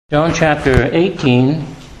John chapter 18,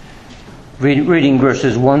 reading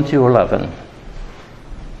verses 1 through 11.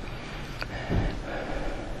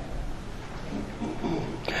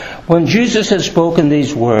 When Jesus had spoken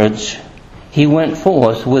these words, he went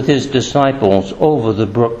forth with his disciples over the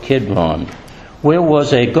brook Kidron, where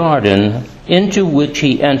was a garden, into which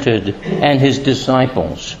he entered, and his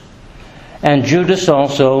disciples. And Judas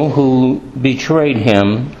also, who betrayed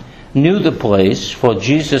him, knew the place, for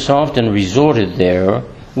Jesus often resorted there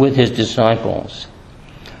with his disciples.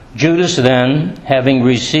 Judas then, having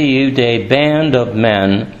received a band of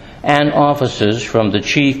men and officers from the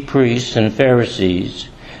chief priests and Pharisees,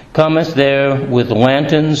 cometh there with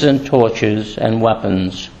lanterns and torches and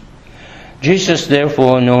weapons. Jesus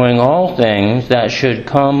therefore, knowing all things that should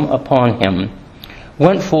come upon him,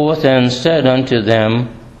 went forth and said unto them,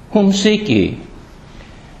 Whom seek ye?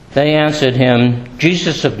 They answered him,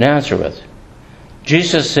 Jesus of Nazareth.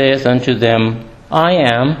 Jesus saith unto them, I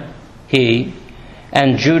am he.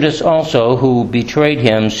 And Judas also, who betrayed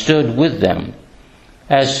him, stood with them.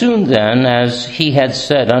 As soon then as he had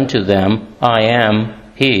said unto them, I am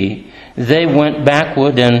he, they went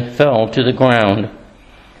backward and fell to the ground.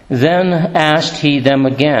 Then asked he them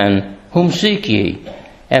again, Whom seek ye?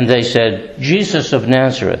 And they said, Jesus of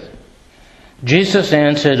Nazareth. Jesus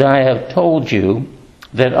answered, I have told you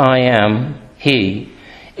that I am he.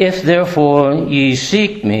 If therefore ye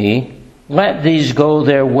seek me, let these go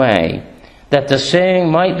their way, that the saying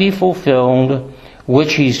might be fulfilled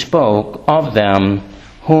which he spoke of them,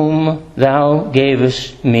 whom thou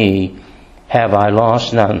gavest me, have I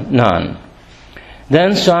lost none.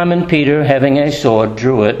 Then Simon Peter, having a sword,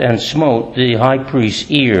 drew it, and smote the high priest's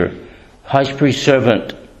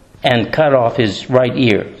servant, and cut off his right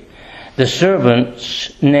ear. The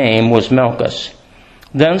servant's name was Malchus.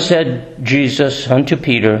 Then said Jesus unto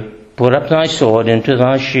Peter, Put up thy sword into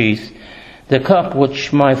thy sheath. The cup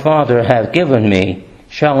which my Father hath given me,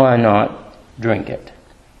 shall I not drink it?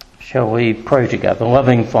 Shall we pray together?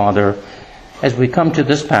 Loving Father, as we come to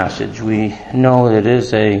this passage, we know that it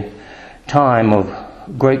is a time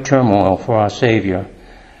of great turmoil for our Savior.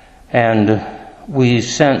 And we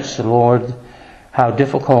sense, Lord, how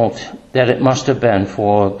difficult that it must have been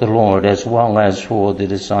for the Lord as well as for the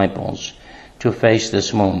disciples to face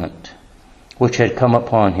this moment, which had come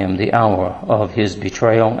upon him, the hour of his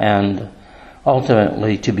betrayal and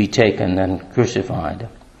ultimately to be taken and crucified.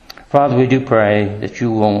 Father, we do pray that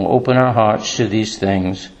you will open our hearts to these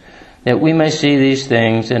things, that we may see these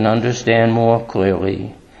things and understand more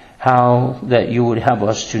clearly how that you would have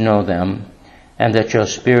us to know them, and that your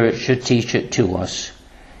Spirit should teach it to us.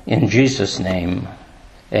 In Jesus' name,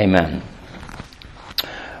 amen.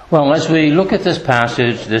 Well, as we look at this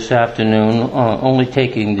passage this afternoon, only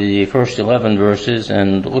taking the first 11 verses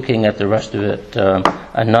and looking at the rest of it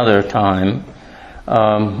another time,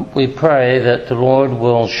 we pray that the Lord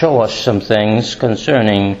will show us some things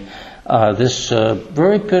concerning this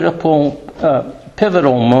very pivotal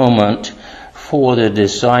moment for the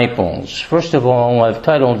disciples. First of all, I've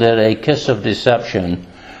titled it A Kiss of Deception,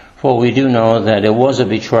 for we do know that it was a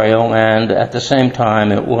betrayal and at the same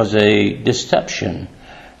time it was a deception.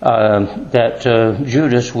 That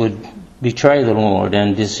Judas would betray the Lord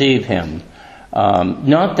and deceive him.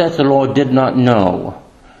 Not that the Lord did not know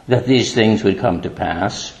that these things would come to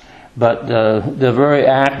pass, but the very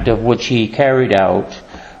act of which he carried out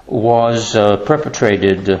was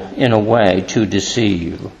perpetrated in a way to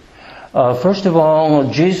deceive. First of all,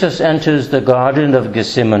 Jesus enters the Garden of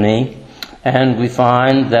Gethsemane, and we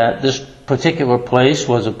find that this particular place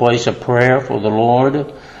was a place of prayer for the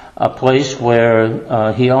Lord, a place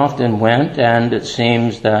where he often went, and it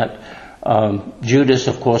seems that Judas,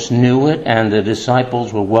 of course, knew it, and the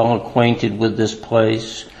disciples were well acquainted with this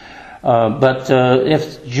place. But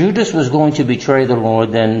if Judas was going to betray the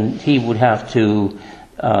Lord, then he would have to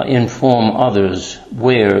inform others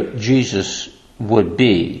where Jesus would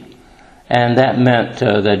be. And that meant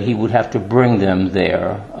that he would have to bring them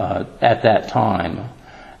there at that time.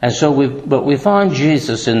 And so we find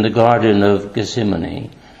Jesus in the Garden of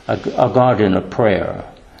Gethsemane, a garden of prayer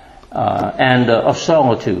and of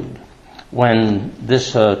solitude when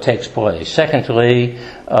this takes place. Secondly,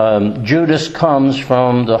 Judas comes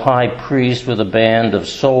from the high priest with a band of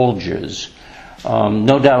soldiers.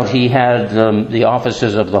 No doubt he had the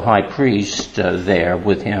officers of the high priest there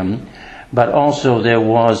with him, but also there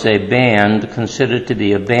was a band considered to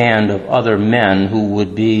be a band of other men who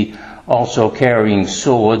would be also carrying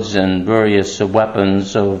swords and various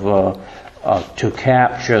weapons to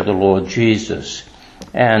capture the Lord Jesus.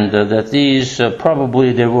 And that these,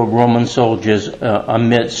 probably there were Roman soldiers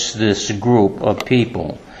amidst this group of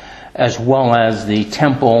people. as well as the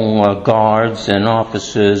temple guards and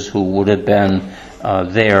officers who would have been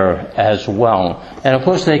there as well. And of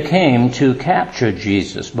course they came to capture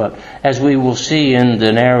Jesus, but as we will see in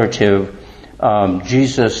the narrative,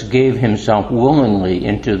 Jesus gave himself willingly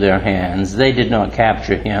into their hands. They did not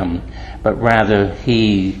capture him, but rather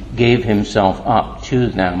he gave himself up to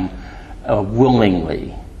them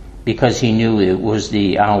willingly, because he knew it was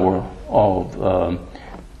the hour of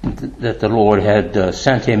that the Lord had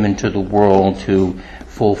sent him into the world to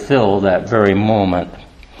fulfill that very moment.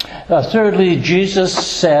 Thirdly, Jesus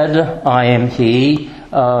said, "I am He."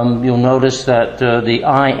 You'll notice that the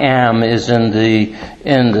 "I am" is in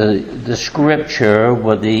the scripture,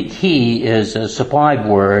 where the "He" is a supplied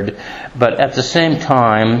word, but at the same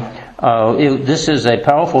time, this is a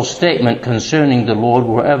powerful statement concerning the Lord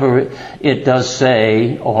wherever it does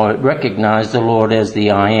say or recognize the Lord as the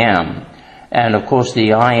 "I am." And of course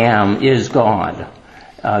the "I am" is God,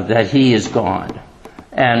 that He is God.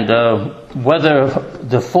 And whether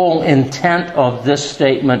the full intent of this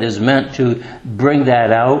statement is meant to bring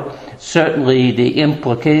that out, certainly the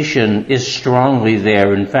implication is strongly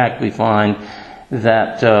there. In fact, we find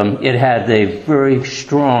that it had a very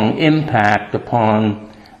strong impact upon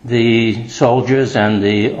the soldiers and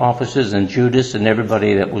the officers and Judas and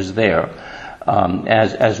everybody that was there,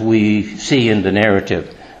 as we see in the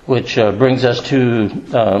narrative, which brings us to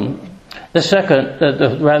the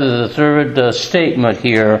third statement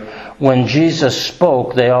here. When Jesus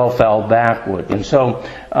spoke, they all fell backward. And so,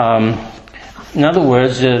 in other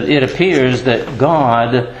words, it appears that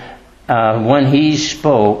God, when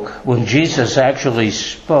Jesus actually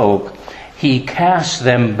spoke, He cast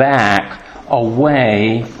them back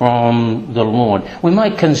away from the Lord. We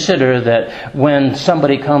might consider that when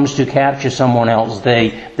somebody comes to capture someone else,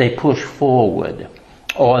 they push forward,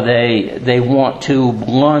 or they want to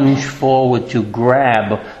lunge forward to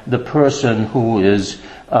grab the person who is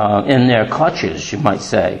in their clutches, you might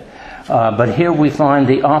say. But here we find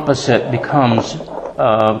the opposite becomes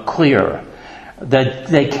clear, that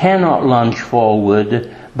they cannot lunge forward,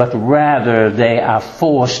 but rather they are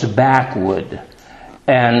forced backward.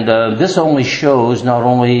 And this only shows not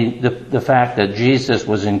only the fact that Jesus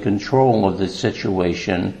was in control of the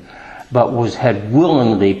situation, but had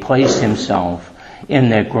willingly placed himself in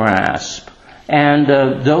their grasp. And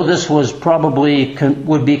though this was probably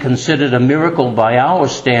would be considered a miracle by our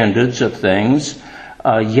standards of things,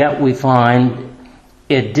 yet we find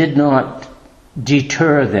it did not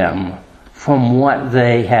deter them from what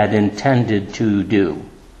they had intended to do.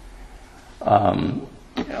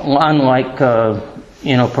 Unlike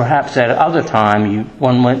perhaps at other time,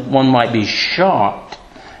 one might be shocked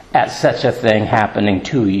at such a thing happening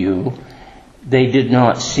to you. It did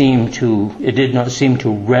not seem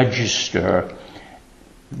to register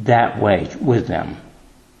that way with them,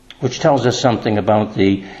 which tells us something about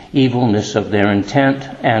the evilness of their intent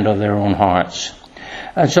and of their own hearts.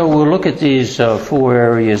 And so we'll look at these four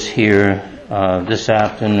areas here this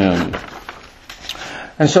afternoon.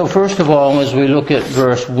 And so first of all, as we look at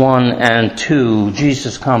verse 1 and 2,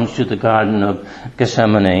 Jesus comes to the Garden of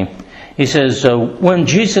Gethsemane. He says, when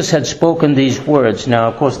Jesus had spoken these words, now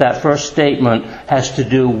of course that first statement has to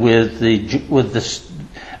do with the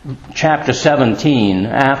chapter 17,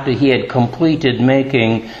 after he had completed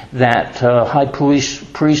making that high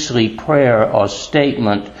priestly prayer or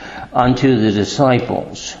statement unto the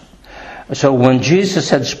disciples. So when Jesus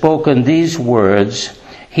had spoken these words,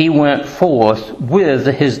 he went forth with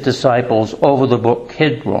his disciples over the brook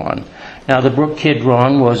Kidron. Now the brook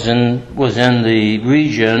Kidron was in the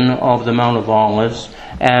region of the Mount of Olives,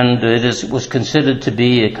 and was considered to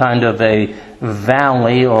be a kind of a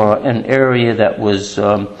valley or an area that was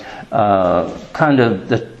the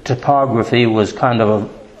topography was kind of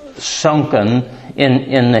sunken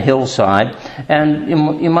in the hillside, and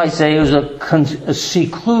you might say it was a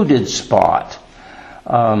secluded spot.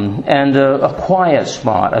 And a quiet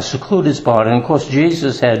spot, a secluded spot. And of course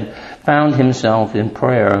Jesus had found himself in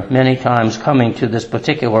prayer many times coming to this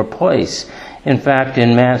particular place. In fact,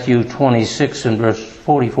 in Matthew 26 and verse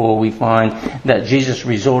 44 we find that Jesus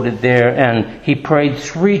resorted there and he prayed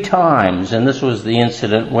 3 times. And this was the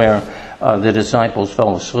incident where the disciples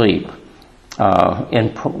fell asleep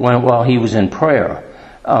while he was in prayer.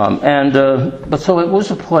 But so it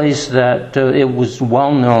was a place that it was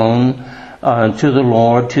well known to the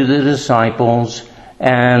Lord, to the disciples,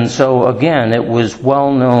 and so again it was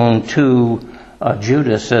well known to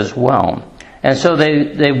Judas as well. And so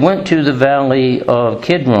they went to the valley of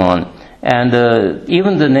Kidron, and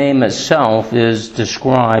even the name itself is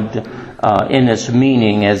described in its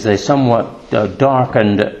meaning as a somewhat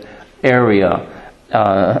darkened area.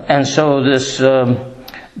 And so this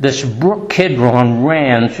this brook Kidron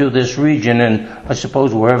ran through this region, and I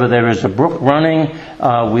suppose wherever there is a brook running,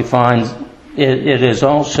 we find it is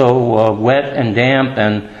also wet and damp,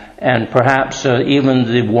 and perhaps even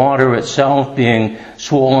the water itself being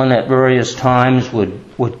swollen at various times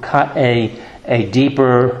would cut a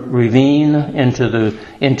deeper ravine into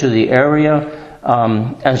the area.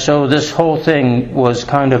 And so this whole thing was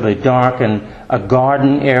kind of a dark and a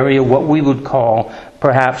garden area, what we would call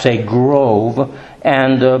perhaps a grove,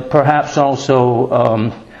 and perhaps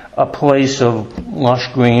also a place of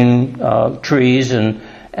lush green trees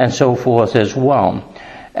and so forth as well.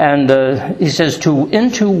 And he says,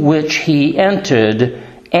 into which he entered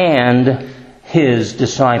and his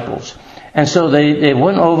disciples. And so they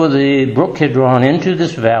went over the brook Kidron into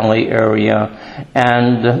this valley area,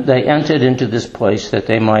 and they entered into this place that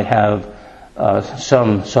they might have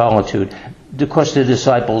some solitude. Of course, the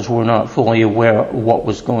disciples were not fully aware of what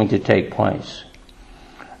was going to take place.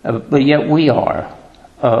 But yet we are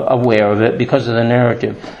aware of it because of the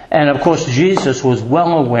narrative. And of course, Jesus was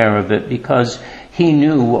well aware of it because he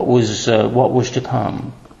knew what was to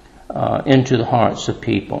come into the hearts of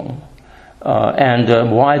people.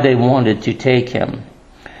 And why they wanted to take him.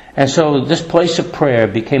 And so this place of prayer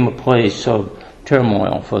became a place of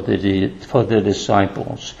turmoil for the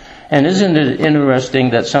disciples. And isn't it interesting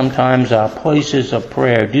that sometimes our places of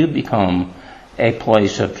prayer do become a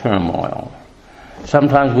place of turmoil?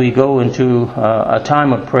 Sometimes we go into a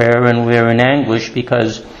time of prayer and we're in anguish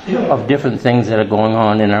because of different things that are going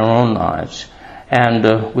on in our own lives.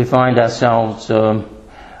 And we find ourselves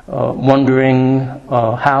wondering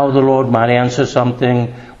how the Lord might answer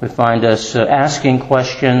something. We find us asking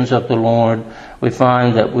questions of the Lord. We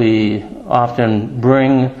find that we often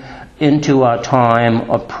bring into our time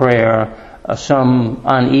of prayer some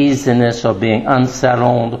uneasiness or being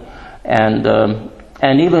unsettled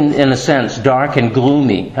and even in a sense dark and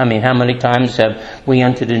gloomy. I mean, how many times have we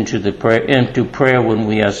entered into prayer when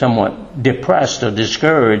we are somewhat depressed or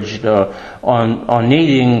discouraged or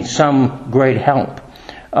needing some great help?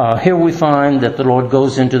 Here we find that the Lord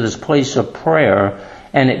goes into this place of prayer,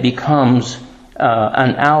 and it becomes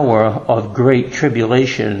an hour of great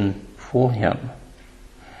tribulation for him.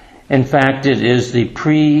 In fact, it is the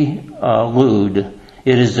prelude.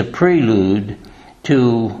 It is the prelude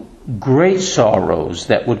to great sorrows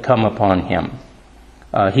that would come upon him.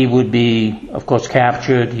 He would be, of course,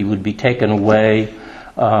 captured. He would be taken away.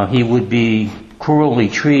 He would be cruelly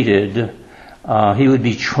treated. He would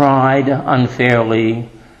be tried unfairly.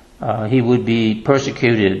 He would be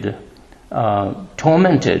persecuted,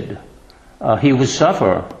 tormented. He would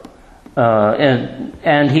suffer,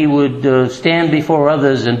 and he would stand before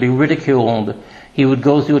others and be ridiculed. He would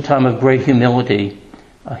go through a time of great humility.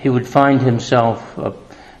 He would find himself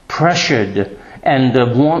pressured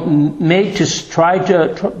and made to try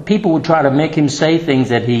to. People would try to make him say things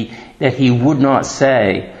that he would not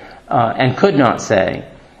say and could not say,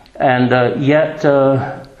 and yet.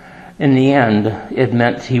 In the end, it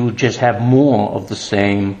meant he would just have more of the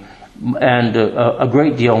same and a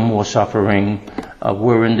great deal more suffering,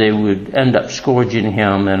 wherein they would end up scourging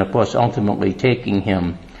him and, of course, ultimately taking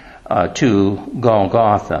him to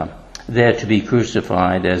Golgotha, there to be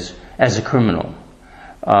crucified as a criminal.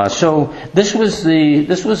 So this was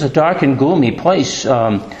a dark and gloomy place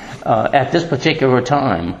at this particular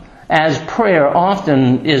time, as prayer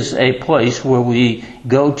often is a place where we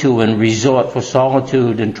go to and resort for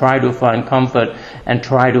solitude and try to find comfort and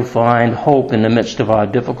try to find hope in the midst of our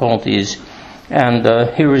difficulties. And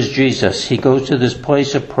here is Jesus. He goes to this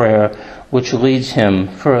place of prayer which leads him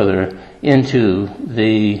further into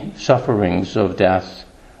the sufferings of death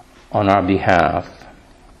on our behalf.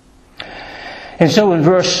 And so in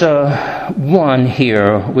verse 1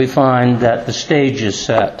 here, we find that the stage is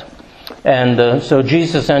set. And so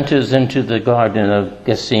Jesus enters into the Garden of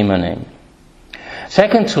Gethsemane.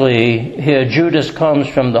 Secondly, here Judas comes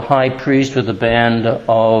from the high priest with a band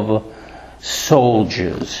of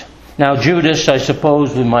soldiers. Now Judas, I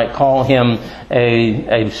suppose we might call him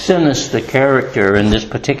a sinister character in this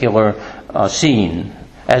particular scene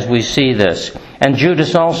as we see this. And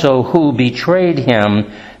Judas also, who betrayed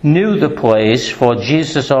him, knew the place, for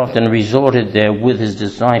Jesus often resorted there with his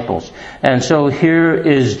disciples. And so here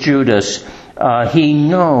is Judas. He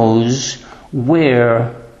knows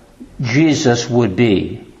where Jesus would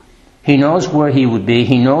be. He knows where he would be.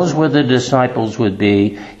 He knows where the disciples would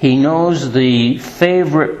be. He knows the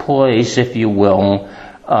favorite place, if you will,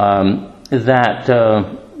 that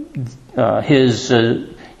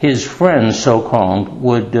his friends, so-called,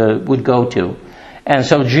 would go to. And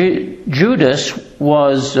so Judas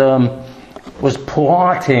was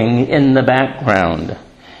plotting in the background.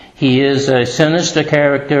 He is a sinister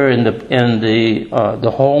character in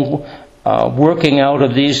the whole working out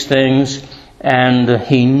of these things, and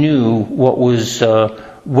he knew what was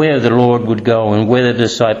where the Lord would go and where the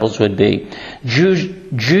disciples would be.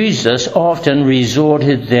 Jesus often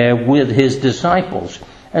resorted there with his disciples,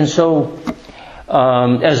 and so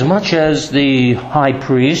as much as the high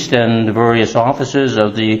priest and the various officers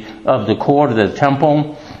of the court of the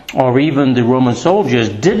temple, or even the Roman soldiers,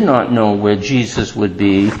 did not know where Jesus would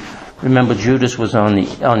be, remember Judas was on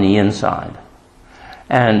the inside.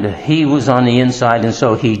 And he was on the inside, and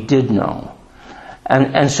so he did know.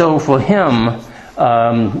 And so for him,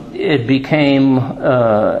 it became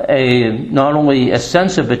not only a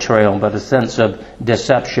sense of betrayal, but a sense of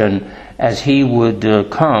deception, as he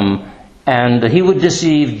would come and he would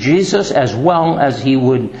deceive Jesus, as well as he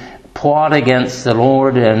would plot against the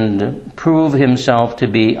Lord and prove himself to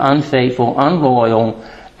be unfaithful, unloyal,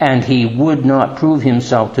 and he would not prove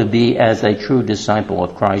himself to be as a true disciple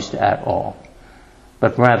of Christ at all,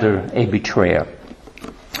 but rather a betrayer.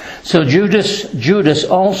 So Judas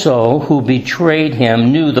also, who betrayed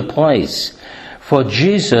him, knew the place, for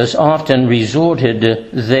Jesus often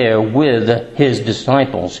resorted there with his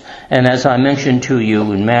disciples. And as I mentioned to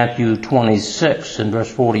you in Matthew 26 and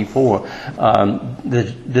verse 44,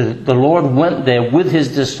 the Lord went there with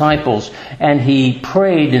his disciples, and he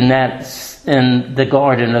prayed in the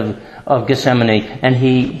Garden of Gethsemane, and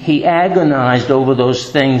he agonized over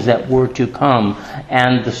those things that were to come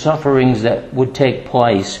and the sufferings that would take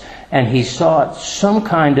place. And he sought some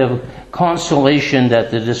kind of consolation that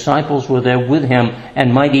the disciples were there with him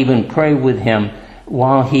and might even pray with him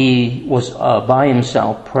while he was by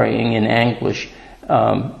himself praying in anguish.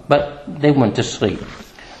 But they went to sleep.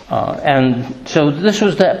 And so this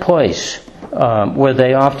was that place where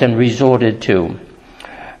they often resorted to.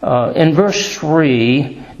 In verse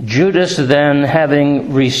 3, Judas then,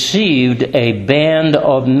 having received a band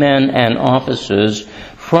of men and officers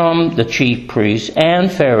from the chief priests and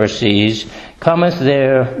Pharisees, cometh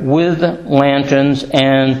there with lanterns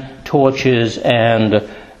and torches and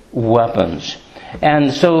weapons.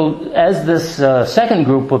 And so as this second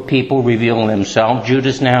group of people reveal themselves,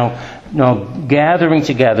 Judas now gathering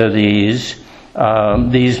together these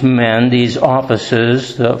men, these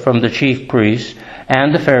officers from the chief priests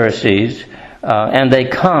and the Pharisees, and they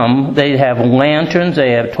have lanterns,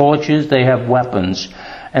 they have torches, they have weapons.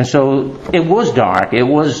 And so it was dark. It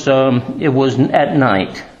was at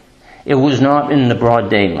night. It was not in the broad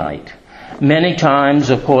daylight. Many times,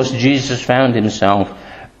 of course, Jesus found himself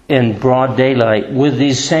in broad daylight with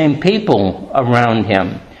these same people around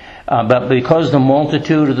him. But because the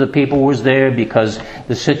multitude of the people was there, because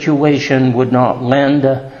the situation would not lend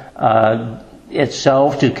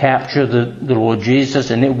itself to capture the Lord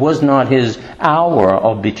Jesus, and it was not his hour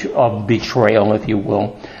of betrayal, if you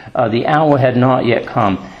will. The hour had not yet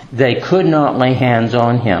come. They could not lay hands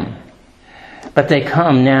on him. But they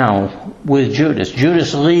come now with Judas.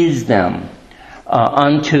 Judas leads them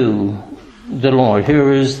unto the Lord.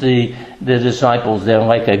 Here is the disciples. They're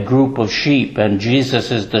like a group of sheep, and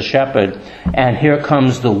Jesus is the shepherd. And here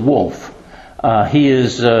comes the wolf. He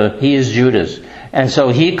is Judas. And so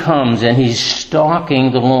he comes and he's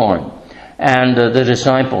stalking the Lord and the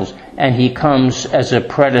disciples. And he comes as a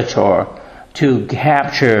predator to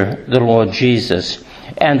capture the Lord Jesus.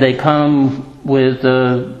 And they come with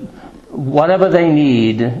whatever they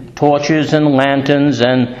need, torches and lanterns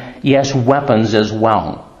and, yes, weapons as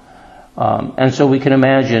well. And so we can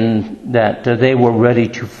imagine that they were ready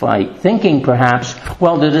to fight, thinking perhaps,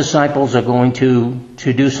 well, the disciples are going to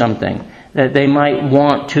do something, that they might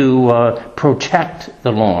want to protect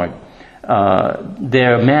the Lord,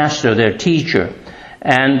 their master, their teacher.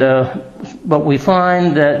 And but we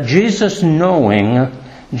find that Jesus knowing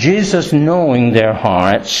their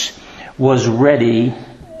hearts, was ready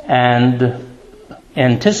and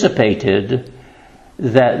anticipated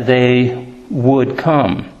that they would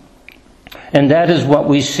come. And that is what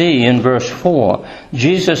we see in verse 4.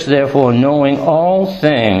 Jesus, therefore, knowing all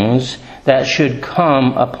things that should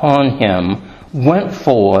come upon him, went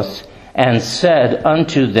forth and said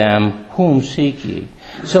unto them, Whom seek ye?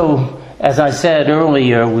 So, as I said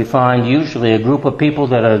earlier, we find usually a group of people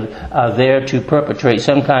that are there to perpetrate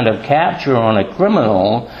some kind of capture on a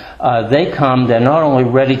criminal. They come, they're not only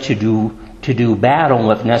ready to do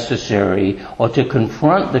battle if necessary, or to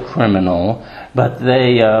confront the criminal, but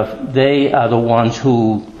they are the ones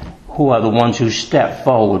who are the ones who step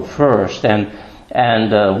forward first and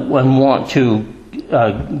want to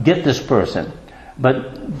get this person.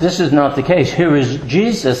 But this is not the case. Here is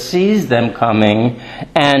Jesus sees them coming,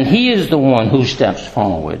 and he is the one who steps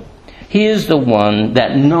forward. He is the one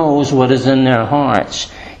that knows what is in their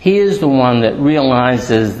hearts. He is the one that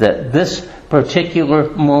realizes that this particular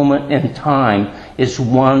moment in time is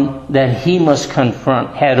one that he must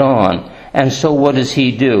confront head on. And so what does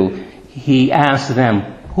he do? He asks them,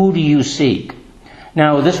 "Who do you seek?"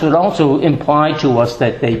 Now, this would also imply to us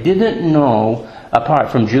that they didn't know, apart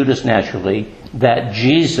from Judas naturally, that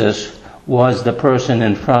Jesus was the person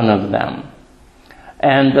in front of them.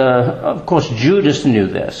 And, of course, Judas knew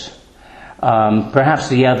this. Perhaps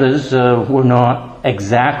the others were not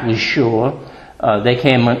exactly sure. They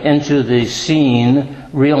came into the scene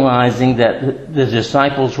realizing that the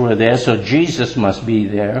disciples were there, so Jesus must be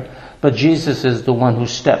there. But Jesus is the one who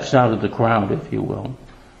steps out of the crowd, if you will.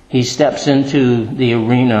 He steps into the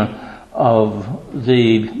arena of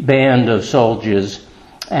the band of soldiers,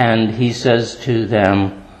 and he says to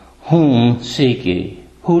them, "Whom seek ye?"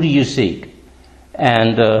 Who do you seek?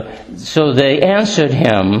 And so they answered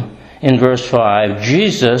him in verse 5,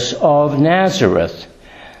 "Jesus of Nazareth."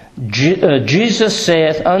 Jesus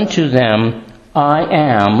saith unto them, "I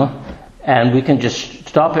am," and we can just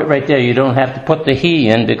stop it right there. You don't have to put the he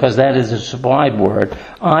in because that is a supplied word.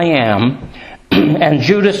 "I am." And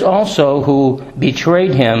Judas also, who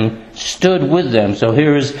betrayed him, stood with them. So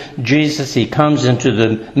here is Jesus. He comes into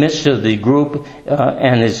the midst of the group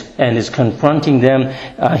and is confronting them.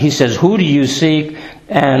 He says, "Who do you seek?"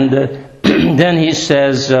 And then he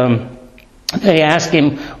says, they ask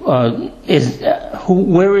him,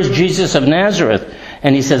 "Where is Jesus of Nazareth?"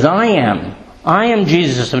 And he says, "I am. I am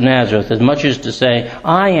Jesus of Nazareth," as much as to say,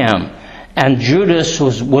 "I am." And Judas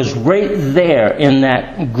was right there in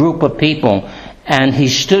that group of people, and he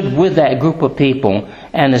stood with that group of people.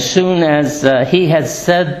 And as soon as he had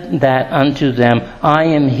said that unto them, "I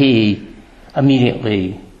am he,"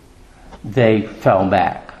 immediately they fell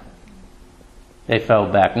back. They fell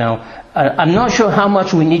back. Now, I'm not sure how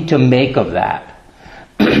much we need to make of that,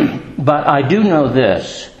 but I do know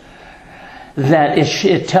this, that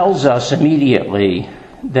it tells us immediately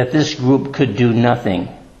that this group could do nothing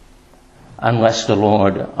unless the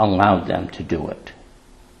Lord allowed them to do it.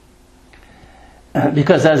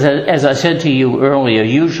 Because as I said to you earlier,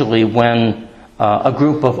 usually when a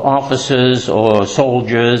group of officers or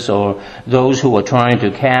soldiers or those who are trying to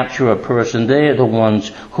capture a person, they're the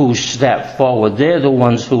ones who step forward. They're the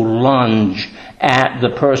ones who lunge at the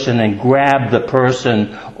person and grab the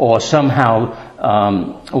person or somehow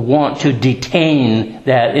want to detain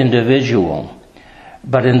that individual.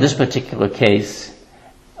 But in this particular case,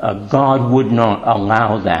 God would not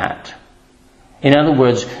allow that. In other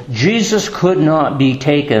words, Jesus could not be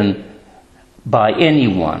taken by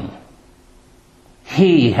anyone.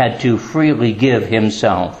 He had to freely give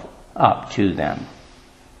himself up to them.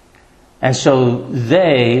 And so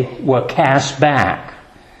they were cast back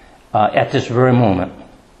at this very moment.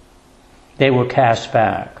 They were cast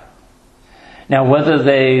back. Now, whether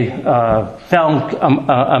they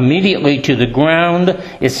fell immediately to the ground,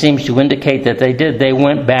 it seems to indicate that they did. They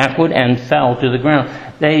went backward and fell to the ground.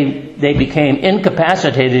 They became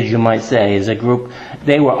incapacitated, you might say, as a group.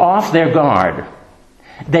 They were off their guard.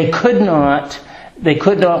 They could not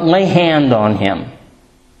lay hand on him.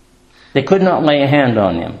 They could not lay a hand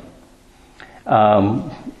on him.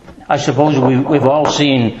 I suppose we've all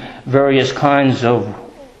seen various kinds of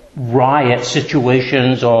riot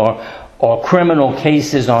situations or criminal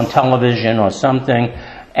cases on television or something,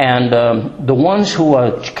 and the ones who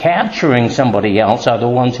are capturing somebody else are the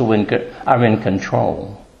ones who are in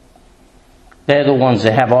control. They're the ones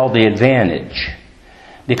that have all the advantage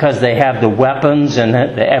because they have the weapons and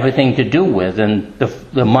everything to do with and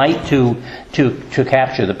the might to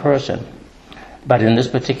capture the person. But in this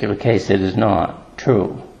particular case, it is not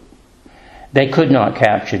true. They could not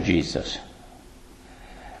capture Jesus.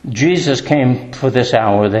 Jesus came for this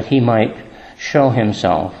hour that he might show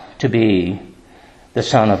himself to be the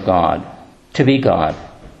Son of God, to be God.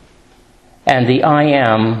 And the I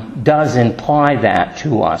am does imply that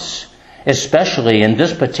to us, especially in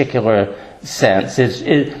this particular sense.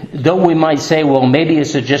 Though we might say, well, maybe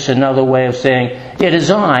it's just another way of saying, it is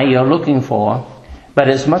I you're looking for, but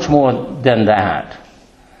it's much more than that.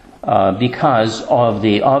 Because of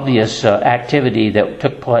the obvious activity that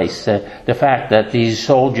took place, the fact that these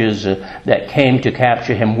soldiers that came to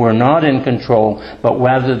capture him were not in control, but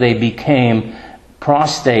rather they became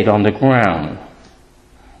prostrate on the ground.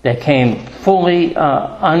 They came fully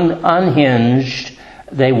unhinged.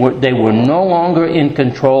 They were no longer in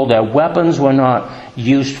control. Their weapons were not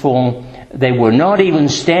useful. They were not even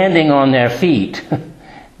standing on their feet.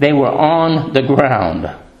 They were on the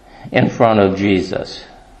ground in front of Jesus.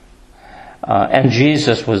 And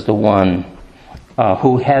Jesus was the one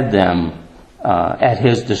who had them at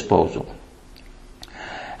his disposal.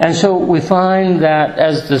 And so we find that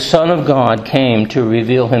as the Son of God came to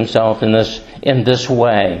reveal himself in this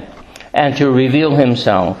way, and to reveal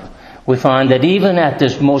himself, we find that even at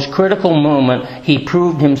this most critical moment, he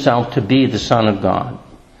proved himself to be the Son of God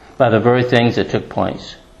by the very things that took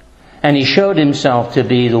place. And he showed himself to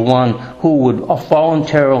be the one who would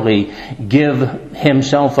voluntarily give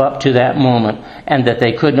himself up to that moment, and that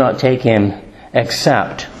they could not take him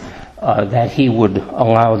except that he would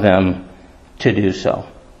allow them to do so.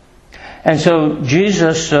 And so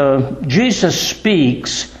Jesus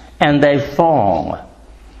speaks and they fall.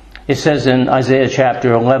 It says in Isaiah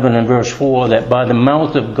chapter 11 and verse 4 that by the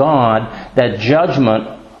mouth of God, that judgment,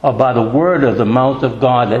 or by the word of the mouth of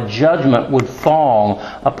God, that judgment would fall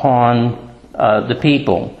upon the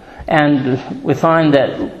people. And we find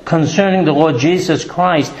that concerning the Lord Jesus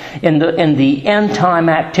Christ, in the end time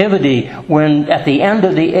activity, when at the end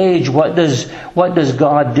of the age, what does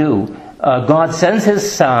God do? God sends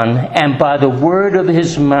his Son, and by the word of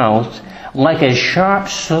his mouth, like a sharp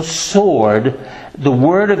sword, the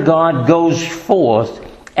word of God goes forth,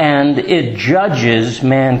 and it judges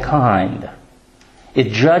mankind.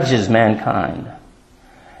 It judges mankind.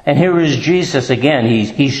 And here is Jesus again.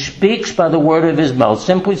 He speaks by the word of his mouth,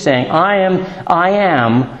 simply saying, I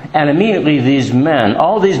am, and immediately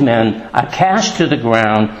all these men are cast to the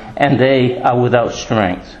ground, and they are without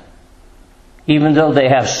strength. Even though they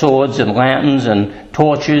have swords and lanterns and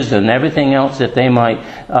torches and everything else that they might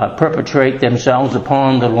perpetrate themselves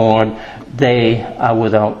upon the Lord, they are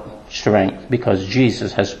without strength because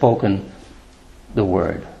Jesus has spoken the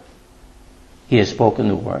word. He has spoken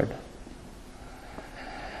the word.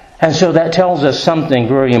 And so that tells us something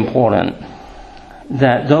very important,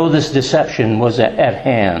 that though this deception was at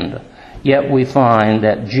hand, yet we find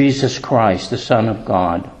that Jesus Christ, the Son of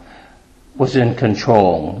God, was in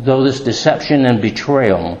control. Though this deception and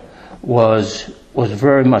betrayal was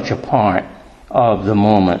very much a part of the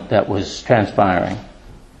moment that was transpiring.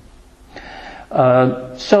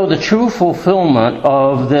 So the true fulfillment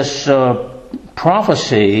of this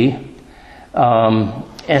prophecy, in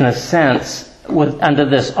a sense, under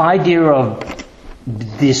this idea of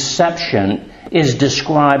deception, is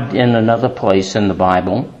described in another place in the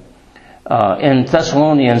Bible. In 2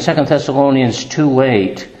 Thessalonians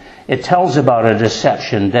 2:8, it tells about a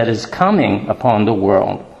deception that is coming upon the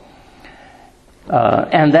world.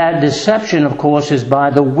 And that deception, of course, is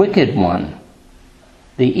by the wicked one,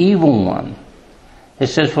 the evil one. It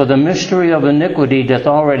says, for the mystery of iniquity doth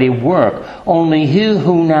already work. Only he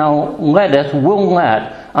who now letteth will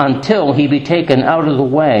let until he be taken out of the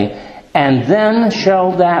way. And then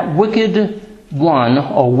shall that wicked one,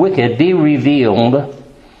 or wicked, be revealed,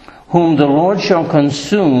 whom the Lord shall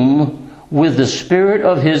consume with the spirit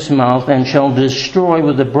of his mouth, and shall destroy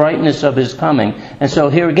with the brightness of his coming. And so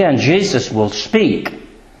here again, Jesus will speak.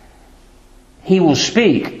 He will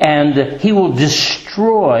speak, and he will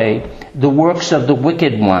destroy the works of the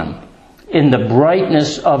wicked one in the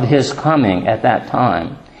brightness of his coming at that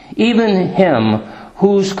time. Even him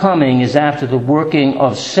whose coming is after the working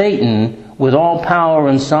of Satan with all power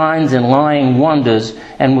and signs and lying wonders,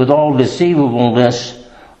 and with all deceivableness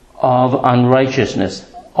of unrighteousness.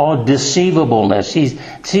 All deceivableness.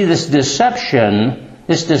 See, this deception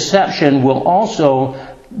will also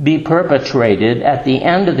be perpetrated at the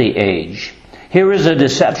end of the age. Here is a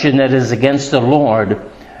deception that is against the Lord,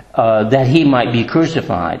 that he might be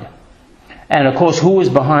crucified. And of course, who is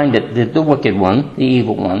behind it? The wicked one, the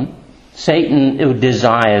evil one. Satan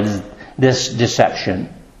desires this deception.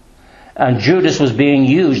 And Judas was being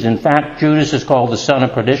used. In fact, Judas is called the son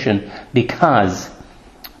of perdition because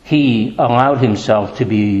he allowed himself to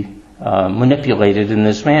be manipulated in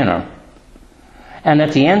this manner. And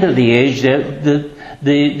at the end of the age,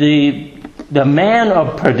 the man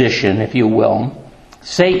of perdition, if you will,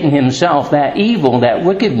 Satan himself, that evil, that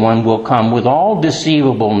wicked one, will come with all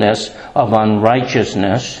deceivableness of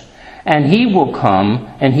unrighteousness, and he will come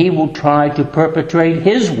and he will try to perpetrate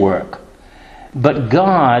his work. But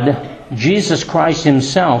God, Jesus Christ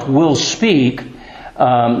himself, will speak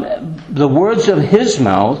the words of his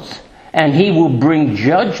mouth, and he will bring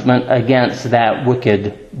judgment against that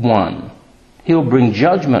wicked one. He will bring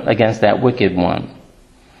judgment against that wicked one.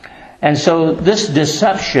 And so this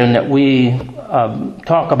deception that we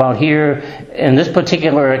talk about here in this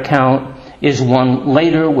particular account is one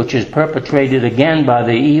later which is perpetrated again by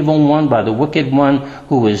the evil one, by the wicked one,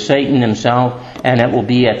 who is Satan himself, and it will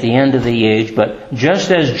be at the end of the age. But just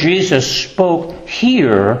as Jesus spoke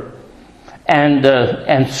here and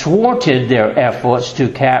thwarted their efforts to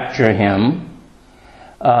capture him,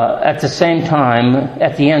 at the same time,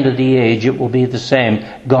 at the end of the age, it will be the same.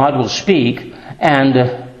 God will speak,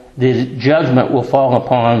 and the judgment will fall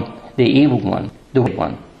upon the evil one, the wicked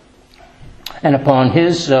one, and upon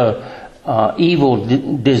his evil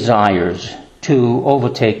desires to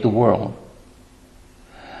overtake the world.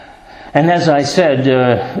 And as I said,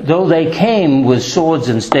 though they came with swords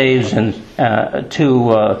and staves and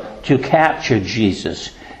to capture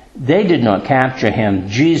Jesus, they did not capture him.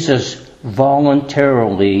 Jesus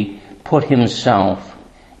voluntarily put himself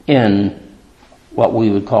in what we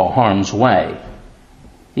would call harm's way.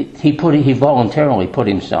 He voluntarily put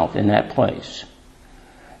himself in that place.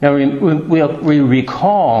 Now we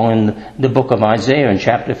recall in the book of Isaiah in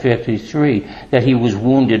chapter 53 that he was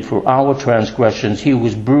wounded for our transgressions, he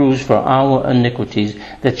was bruised for our iniquities,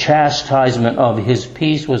 the chastisement of his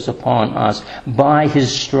peace was upon us, by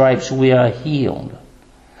his stripes we are healed.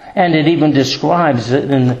 And it even describes it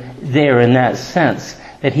in that sense,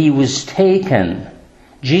 that he was taken.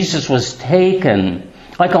 Jesus was taken.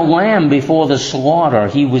 Like a lamb before the slaughter,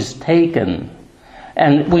 he was taken.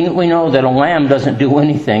 And we know that a lamb doesn't do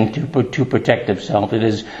anything to protect itself. It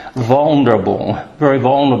is vulnerable, very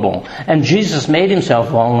vulnerable. And Jesus made himself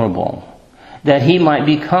vulnerable, that he might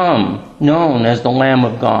become known as the Lamb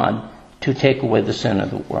of God to take away the sin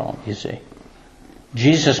of the world, you see.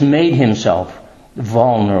 Jesus made himself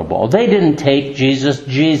vulnerable. They didn't take Jesus.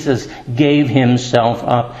 Jesus gave himself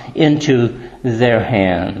up into their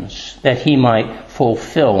hands, that he might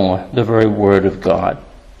fulfill the very word of God.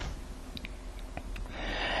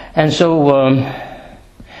 And so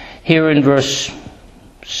here in verse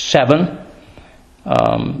 7,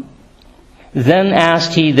 then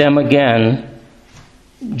asked he them again,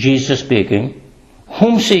 Jesus speaking,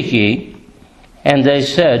 whom seek ye? And they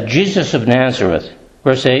said, Jesus of Nazareth.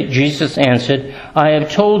 Verse 8, Jesus answered, I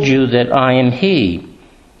have told you that I am he.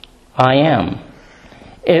 I am.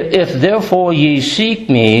 If therefore ye seek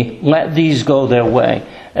me, let these go their way.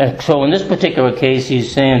 So in this particular case,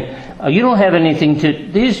 he's saying, you don't have anything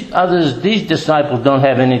these disciples don't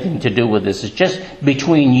have anything to do with this. It's just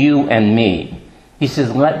between you and me. He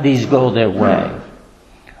says, let these go their way.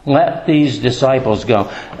 Let these disciples go.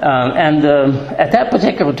 At that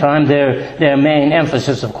particular time, their main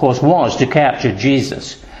emphasis, of course, was to capture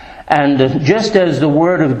Jesus. And just as the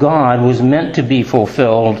Word of God was meant to be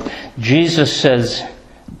fulfilled, Jesus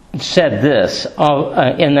said this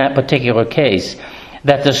in that particular case,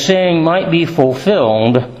 that the saying might be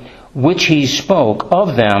fulfilled, which he spoke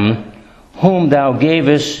of them, whom thou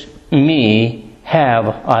gavest me, have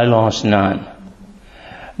I lost none.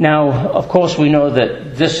 Now, of course, we know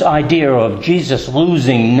that this idea of Jesus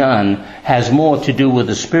losing none has more to do with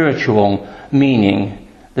the spiritual meaning,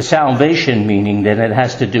 the salvation meaning, than it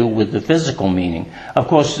has to do with the physical meaning. Of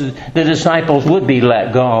course, the disciples would be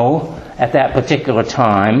let go at that particular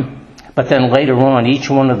time, but then later on, each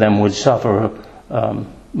one of them would suffer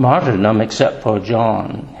martyrdom except for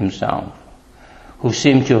John himself, who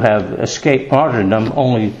seemed to have escaped martyrdom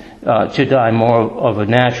only to die more of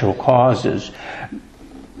natural causes.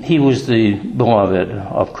 He was the beloved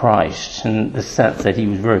of Christ in the sense that he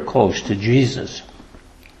was very close to Jesus.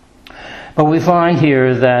 But we find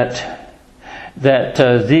here that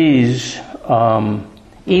these,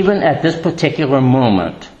 even at this particular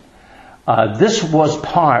moment, this was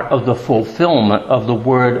part of the fulfillment of the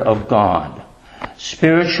Word of God.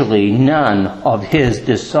 Spiritually, none of his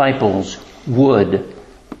disciples would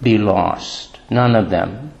be lost. None of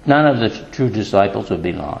them. None of the true disciples would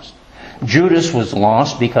be lost. Judas was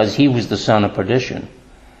lost because he was the son of perdition.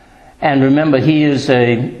 And remember, he is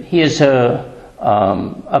a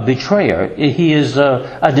betrayer. He is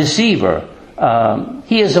a deceiver.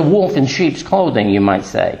 He is a wolf in sheep's clothing, you might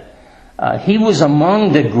say. He was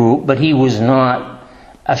among the group, but he was not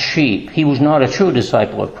a sheep. He was not a true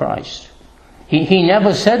disciple of Christ. He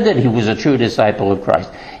never said that he was a true disciple of Christ.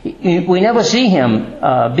 We never see him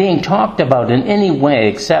being talked about in any way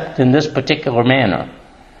except in this particular manner,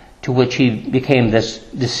 to which he became this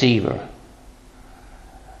deceiver.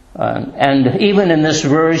 And even in this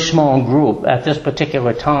very small group, at this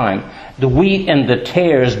particular time, the wheat and the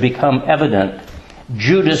tares become evident.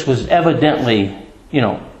 Judas was evidently,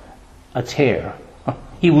 a tare.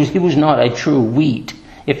 He was not a true wheat,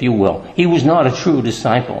 if you will. He was not a true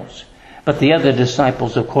disciple. But the other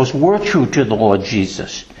disciples, of course, were true to the Lord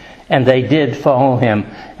Jesus. And they did follow him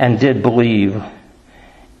and did believe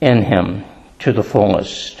in him to the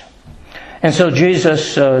fullest. And so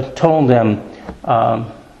Jesus told them,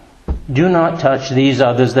 do not touch these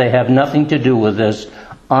others. They have nothing to do with this.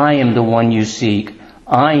 I am the one you seek.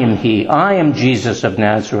 I am he. I am Jesus of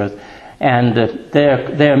Nazareth. And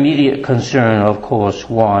their immediate concern, of course,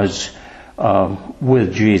 was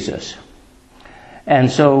with Jesus.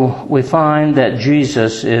 And so we find that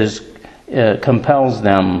Jesus is compels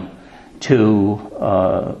them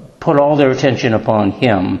to put all their attention upon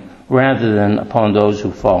him rather than upon those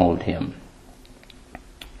who followed him.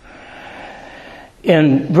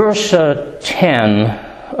 In verse 10,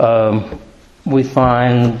 we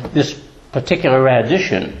find this particular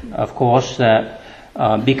addition, of course, that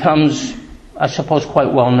becomes, I suppose,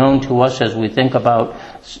 quite well known to us as we think about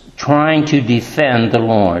trying to defend the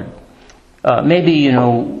Lord. Maybe,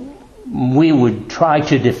 we would try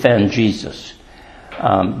to defend Jesus.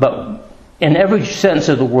 But in every sense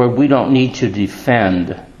of the word, we don't need to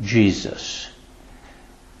defend Jesus.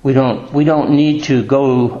 We don't need to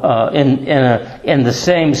go in the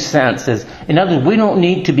same sense as, in other words, we don't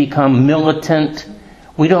need to become militant.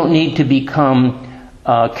 We don't need to become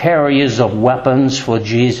carriers of weapons for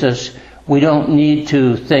Jesus. We don't need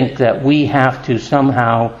to think that we have to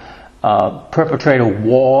somehow perpetrate a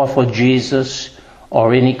war for Jesus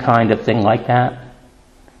or any kind of thing like that.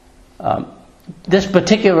 This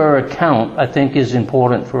particular account, I think, is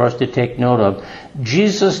important for us to take note of.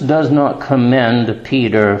 Jesus does not commend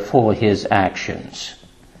Peter for his actions.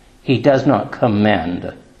 He does not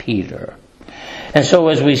commend Peter. And so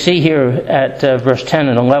as we see here at verse 10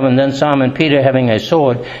 and 11, then Simon Peter, having a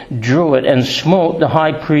sword, drew it and smote the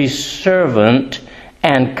high priest's servant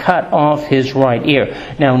and cut off his right ear.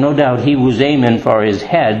 Now, no doubt he was aiming for his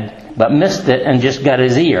head, but missed it and just got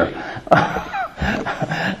his ear.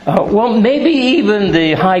 Well, maybe even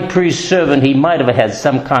the high priest's servant, he might have had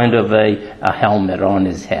some kind of a helmet on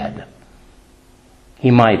his head. He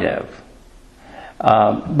might have.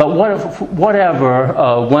 But whatever,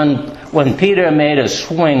 when Peter made a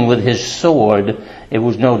swing with his sword, it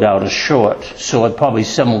was no doubt a short sword, probably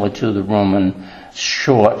similar to the Roman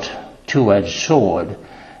short two-edged sword,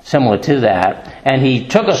 similar to that. And he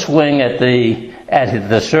took a swing at the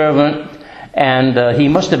servant, and he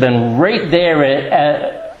must have been right there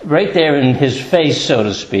in his face, so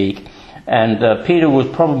to speak. And Peter was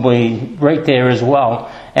probably right there as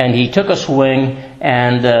well. And he took a swing,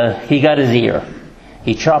 and he got his ear.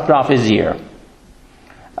 He chopped off his ear.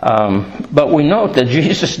 But we note that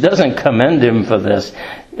Jesus doesn't commend him for this.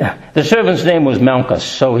 The servant's name was Malchus,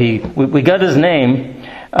 so we got his name.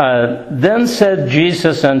 Then said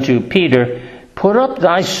Jesus unto Peter, put up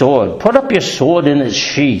thy sword. Put up your sword in its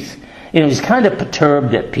sheath. He's kind of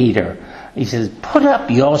perturbed at Peter. He says, put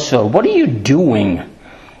up your sword. What are you doing?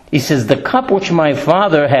 He says, the cup which my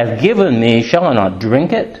Father hath given me, shall I not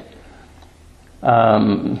drink it?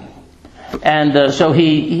 So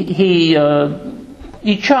he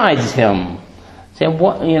chides him, saying,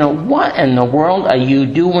 what in the world are you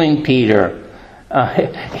doing, Peter?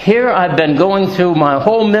 Here I've been going through my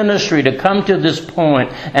whole ministry to come to this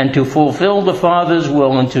point and to fulfill the Father's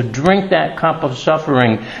will and to drink that cup of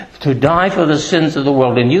suffering, to die for the sins of the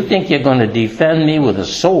world, and you think you're going to defend me with a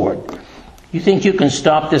sword? You think you can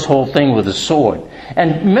stop this whole thing with a sword?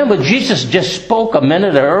 And remember, Jesus just spoke a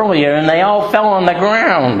minute earlier, and they all fell on the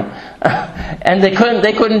ground. And they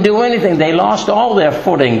couldn't do anything. They lost all their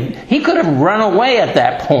footing. He could have run away at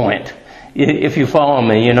that point, if you follow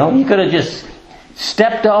me, He could have just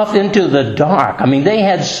stepped off into the dark. I mean, they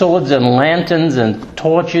had swords and lanterns and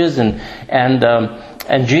torches, and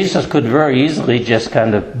Jesus could very easily just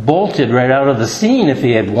kind of bolted right out of the scene if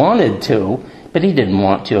he had wanted to, but he didn't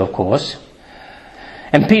want to, of course.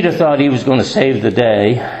 And Peter thought he was going to save the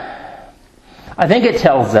day. I think it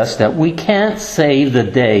tells us that we can't save the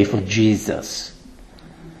day for Jesus.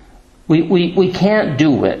 We can't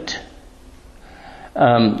do it.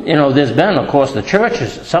 There's been, of course, the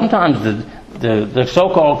churches, sometimes the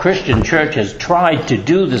so-called Christian church has tried to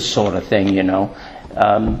do this sort of thing,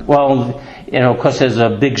 of course, there's a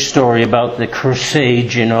big story about the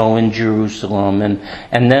crusade, in Jerusalem.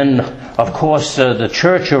 And then, of course, the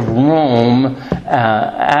Church of Rome,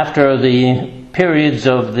 after the periods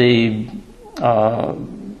of the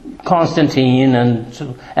Constantine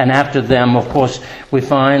and after them, of course, we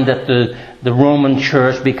find that the Roman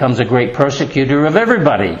Church becomes a great persecutor of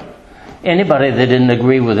everybody. Anybody that didn't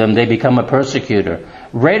agree with them, they become a persecutor.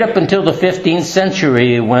 Right up until the 14th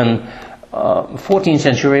century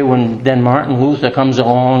when then Martin Luther comes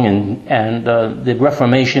along and the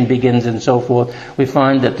Reformation begins and so forth, we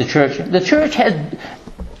find that the church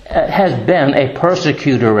has been a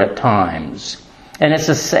persecutor at times. And it's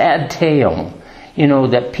a sad tale,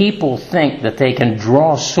 that people think that they can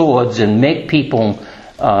draw swords and make people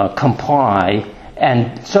comply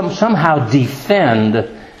and somehow defend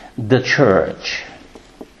the church.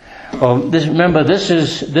 Remember,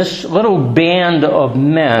 this little band of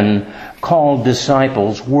men called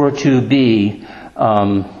disciples were to be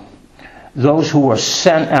those who were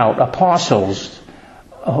sent out, apostles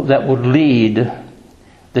that would lead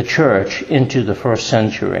the church into the first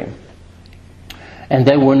century. And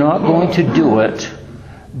they were not going to do it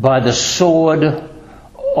by the sword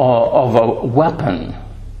of a weapon,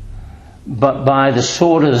 but by the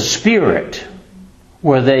sword of the Spirit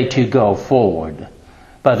were they to go forward.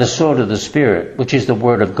 By the sword of the Spirit, which is the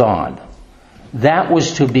Word of God. That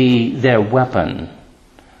was to be their weapon.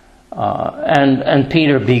 And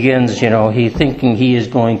Peter begins, he thinking he is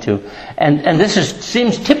going to, and this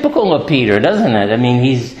seems typical of Peter, doesn't it? I mean,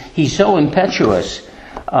 he's so impetuous,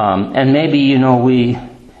 and maybe we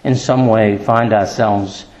in some way find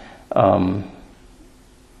ourselves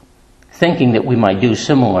thinking that we might do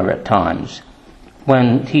similar at times,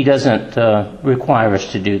 when He doesn't require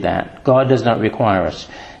us to do that. God does not require us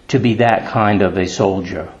to be that kind of a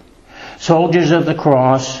soldier. Soldiers of the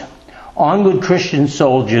cross, onward Christian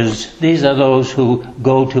soldiers, these are those who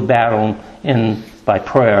go to battle by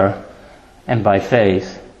prayer and by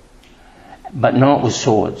faith, but not with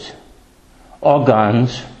swords or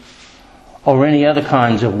guns or any other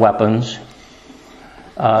kinds of weapons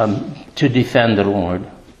to defend the Lord.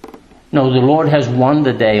 No, the Lord has won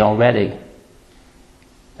the day already.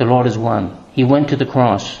 The Lord has won. He went to the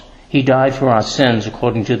cross. He died for our sins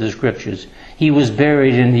according to the Scriptures. He was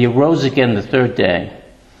buried and He arose again the third day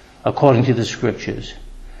according to the Scriptures.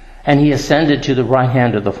 And He ascended to the right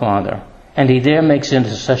hand of the Father. And He there makes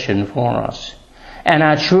intercession for us. And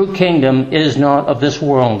our true kingdom is not of this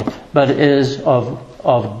world, but is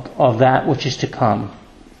of that which is to come.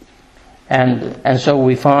 And so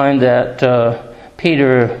we find that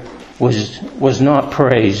Peter was not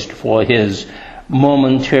praised for his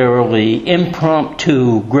momentarily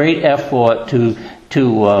impromptu great effort to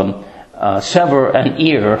sever an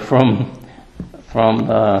ear from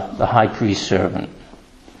the high priest's servant.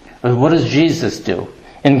 But what does Jesus do?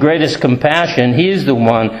 In greatest compassion, He is the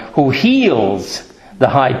one who heals the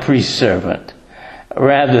high priest's servant.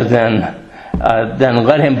 Rather than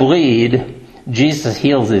let him bleed, Jesus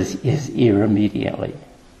heals his ear immediately.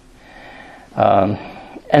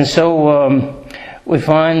 And so we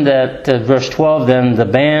find that verse 12, then the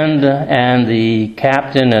band and the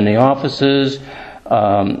captain and the officers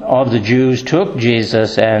of the Jews took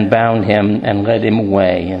Jesus and bound Him and led Him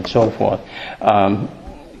away, and so forth.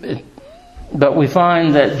 But we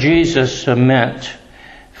find that Jesus meant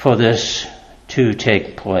for this to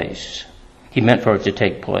take place. He meant for it to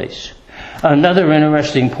take place. Another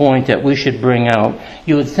interesting point that we should bring out,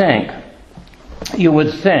 you would think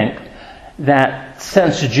that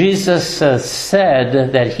since Jesus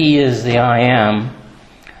said that He is the I Am,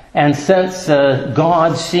 and since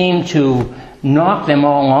God seemed to knock them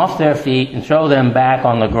all off their feet and throw them back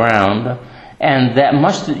on the ground, and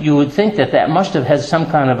you would think that must have had some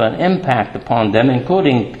kind of an impact upon them,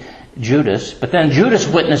 including Judas. But then Judas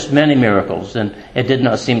witnessed many miracles, and it did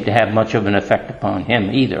not seem to have much of an effect upon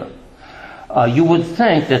him either. You would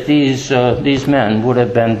think that these men would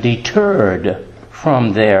have been deterred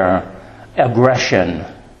from their aggression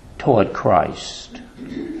toward Christ.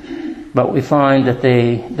 But we find that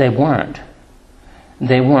they weren't.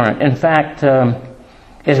 They weren't. In fact,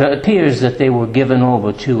 it appears that they were given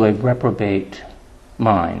over to a reprobate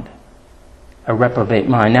mind. A reprobate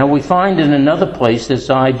mind. Now we find in another place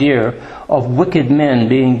this idea of wicked men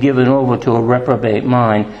being given over to a reprobate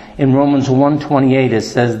mind. In Romans 1:28 it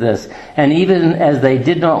says this, and even as they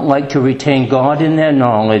did not like to retain God in their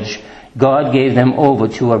knowledge, God gave them over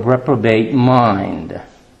to a reprobate mind.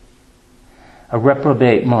 A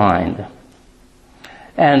reprobate mind.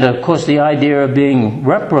 And of course the idea of being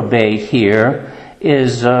reprobate here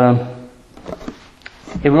is, it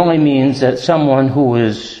really means that someone who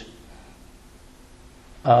is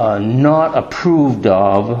not approved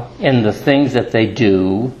of in the things that they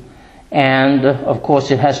do, and of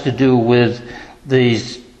course it has to do with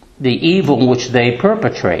the evil which they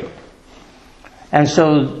perpetrate. And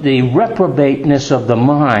so the reprobateness of the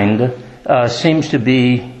mind seems to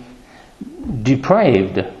be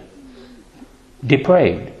depraved.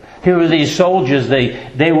 Here are these soldiers,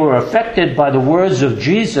 they were affected by the words of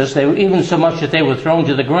Jesus, they were even so much that they were thrown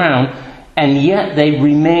to the ground, and yet they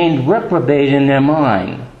remained reprobate in their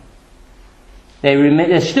mind.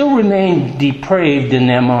 They still remained depraved in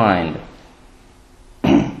their mind.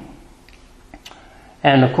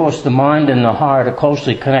 And of course the mind and the heart are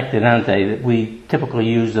closely connected, aren't they? We typically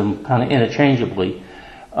use them kind of interchangeably.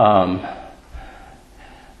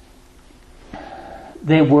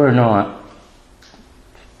 They were not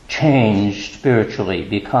changed spiritually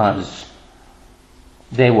because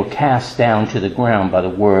they were cast down to the ground by the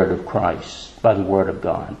word of Christ, by the word of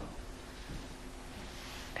God.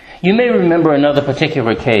 You may remember another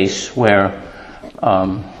particular case where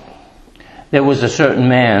there was a certain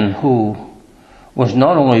man who was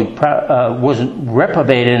not only was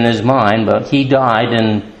reprobate in his mind, but he died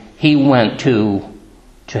and he went to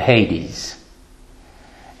Hades.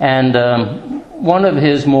 And one of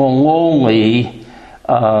his more lowly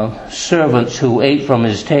servants who ate from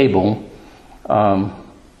his table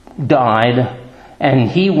died,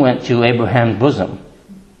 and he went to Abraham's bosom.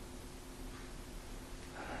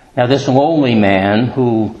 Now this lowly man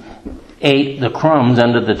who ate the crumbs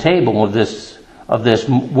under the table of this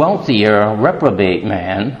wealthier reprobate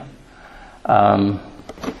man,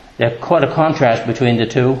 there's quite a contrast between the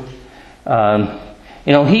two.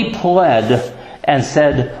 He pled and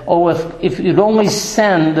said, "Oh, if you'd only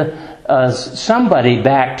send somebody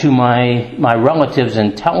back to my relatives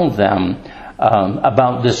and tell them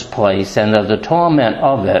about this place and of the torment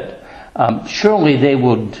of it, surely they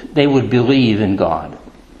would believe in God."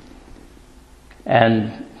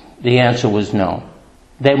 And the answer was no.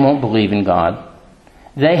 They won't believe in God.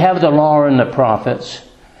 They have the law and the prophets.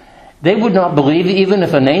 They would not believe even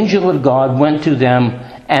if an angel of God went to them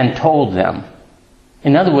and told them.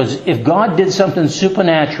 In other words, if God did something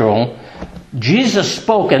supernatural, Jesus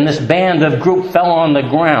spoke and this band of group fell on the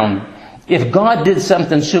ground. If God did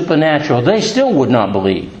something supernatural, they still would not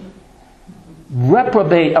believe.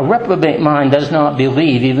 A reprobate mind does not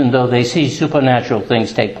believe even though they see supernatural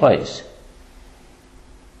things take place.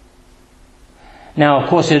 Now, of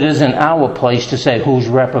course, it isn't our place to say who's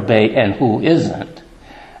reprobate and who isn't.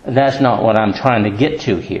 That's not what I'm trying to get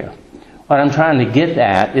to here. What I'm trying to get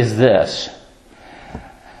at is this: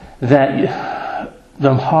 that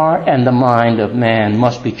the heart and the mind of man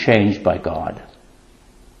must be changed by God.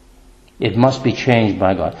 It must be changed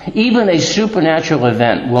by God. Even a supernatural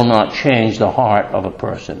event will not change the heart of a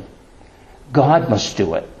person. God must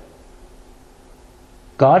do it.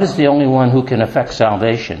 God is the only one who can effect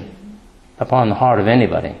salvation upon the heart of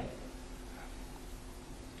anybody.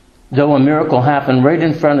 Though a miracle happened right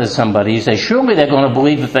in front of somebody, you say, surely they're going to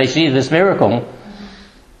believe if they see this miracle,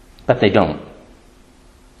 but they don't.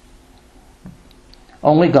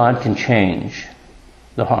 Only God can change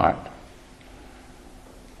the heart.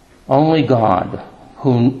 Only God,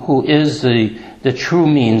 who is the true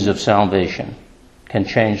means of salvation, can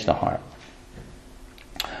change the heart.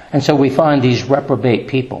 And so we find these reprobate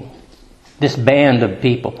people, this band of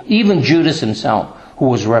people, even Judas himself, who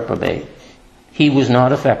was reprobate. He was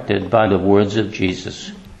not affected by the words of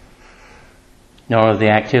Jesus, nor the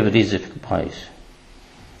activities that took place.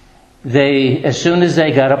 As soon as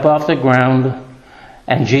they got up off the ground,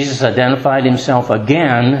 and Jesus identified himself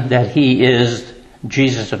again that he is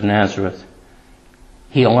Jesus of Nazareth,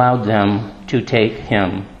 he allowed them to take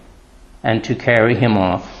him and to carry him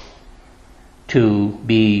off to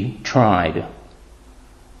be tried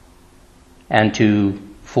and to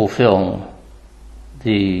fulfill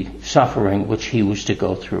the suffering which he was to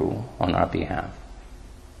go through on our behalf.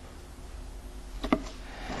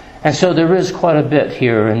 And so there is quite a bit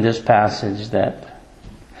here in this passage that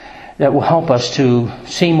will help us to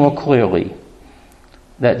see more clearly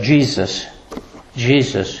that Jesus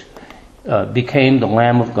became the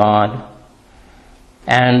Lamb of God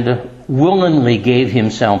and willingly gave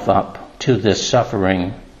himself up to this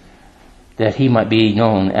suffering that he might be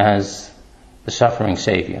known as the suffering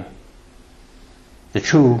Savior, the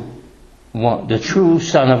true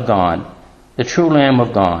Son of God, the true Lamb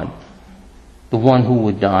of God, the one who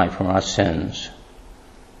would die for our sins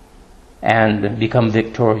and become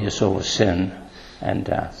victorious over sin and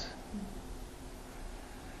death.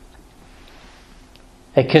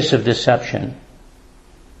 A kiss of deception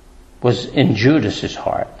was in Judas's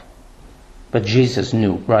heart, but Jesus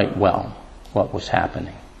knew right well what was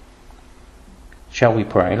happening. Shall we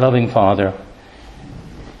pray? Loving Father,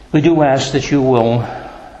 we do ask that you will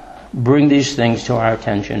bring these things to our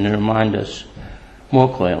attention and remind us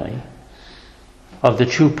more clearly of the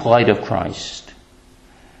true plight of Christ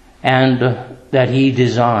and that he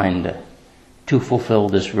designed to fulfill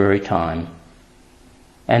this very time,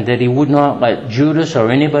 and that he would not let Judas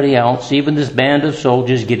or anybody else, even this band of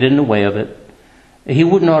soldiers, get in the way of it. He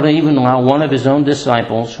would not even allow one of his own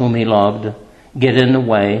disciples, whom he loved, get in the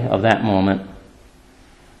way of that moment.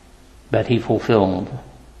 But he fulfilled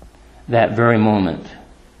that very moment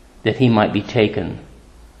that he might be taken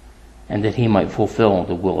and that he might fulfill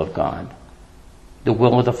the will of God, the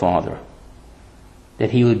will of the Father,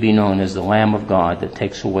 that he would be known as the Lamb of God that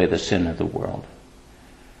takes away the sin of the world.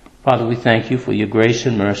 Father, we thank you for your grace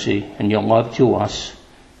and mercy and your love to us,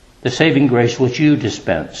 the saving grace which you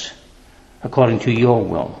dispense according to your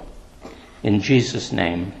will. In Jesus'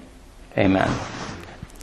 name, amen.